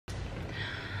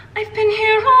I've been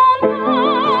here all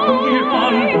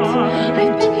night. I've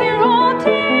been here all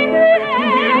day.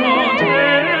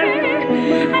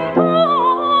 And boy,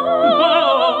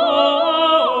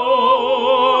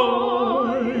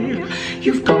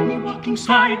 you've got me walking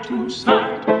side to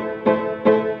side.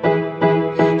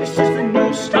 This is the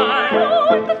new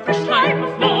style, the fresh type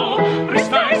of flow.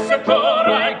 Bicycle,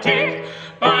 I take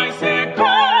bicycle.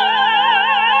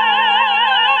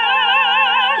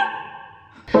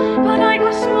 But I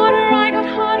got smarter, I got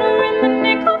harder in the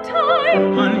nick of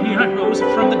time. Honey, I rose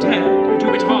from the dead, I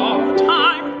do it all the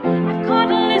time. I've got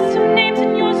a list of names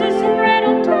and yours is in red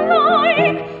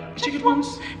underline. I check it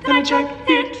once, then I check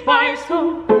it twice.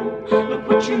 Oh, look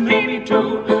what you made me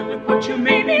do. Look what you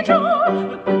made me do.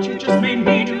 Look what you just made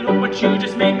me do. Look what you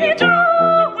just made me do.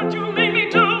 Look what you made me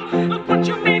do. Look what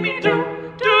you made me do.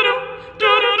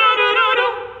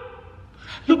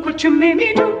 Look what you made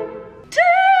me do.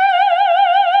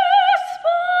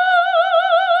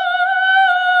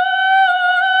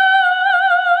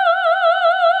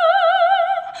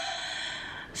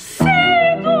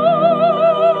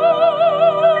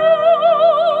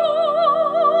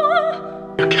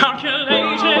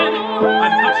 Calculated,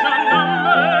 I've got your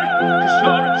number, 'cause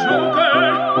you're a joker,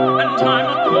 and I'm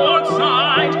a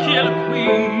courtside killer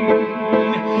queen,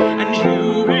 and you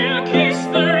will kiss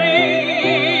the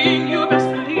ring, you best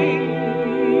believe.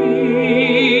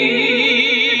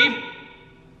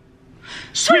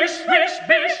 Swish, swish,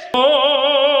 bish. Oh,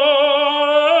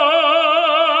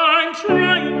 I'm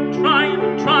trying.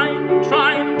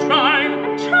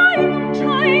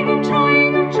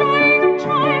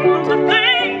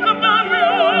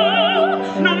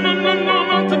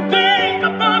 Not to think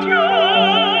about you.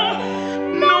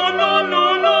 No, not to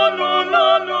think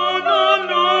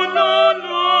about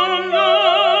you.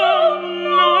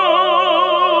 No.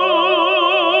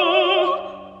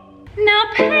 Now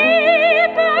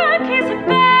payback is a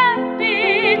bad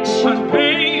bitch. But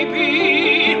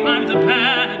baby, I'm the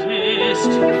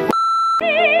baddest.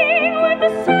 You're with the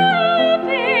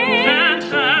savage. Can't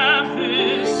have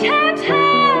this.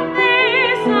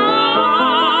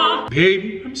 Baby,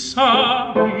 I'm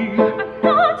sorry. I'm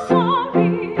not sorry.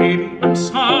 Baby, I'm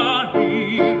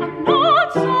sorry. I'm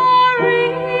not sorry.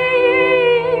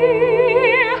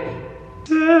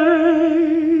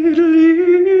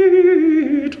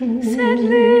 Said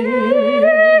little.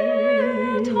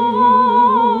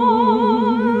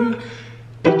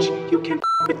 Bitch, you can f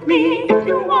with me if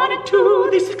you wanted to.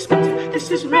 This expensive, this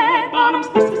is red bottoms,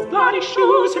 this is bloody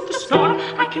shoes. At the store,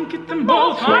 I can get them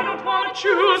both. I don't want to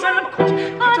choose, and I'm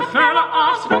quite a fella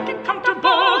off, so don't get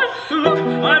comfortable. Look,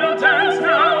 I don't dance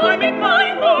now, I make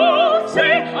money move.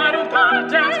 Say, I don't gotta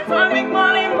dance, I make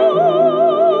money move.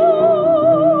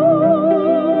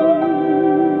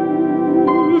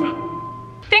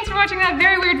 Thanks for watching that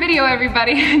very weird video,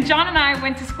 everybody. John and I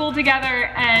went to school together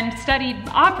and studied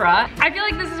opera. I feel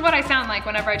like this is what I sound like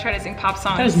whenever I try to sing pop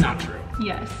songs. That is not true.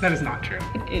 Yes. That is not true.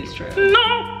 It is true.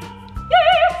 No!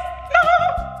 Yes! No!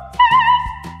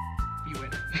 You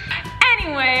win.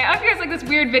 Anyway, I hope you guys like this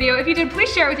weird video. If you did,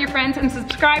 please share it with your friends and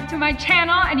subscribe to my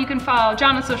channel. And you can follow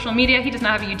John on social media. He does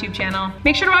not have a YouTube channel.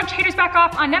 Make sure to watch Haters Back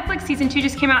Off on Netflix. Season 2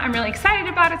 just came out. I'm really excited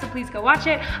about it, so please go watch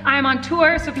it. I am on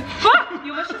tour, so if you,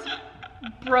 you almost just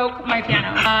broke my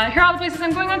piano. Here are all the places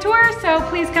I'm going on tour, so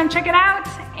please come check it out.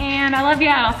 And I love you,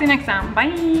 and I'll see you next time.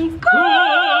 Bye.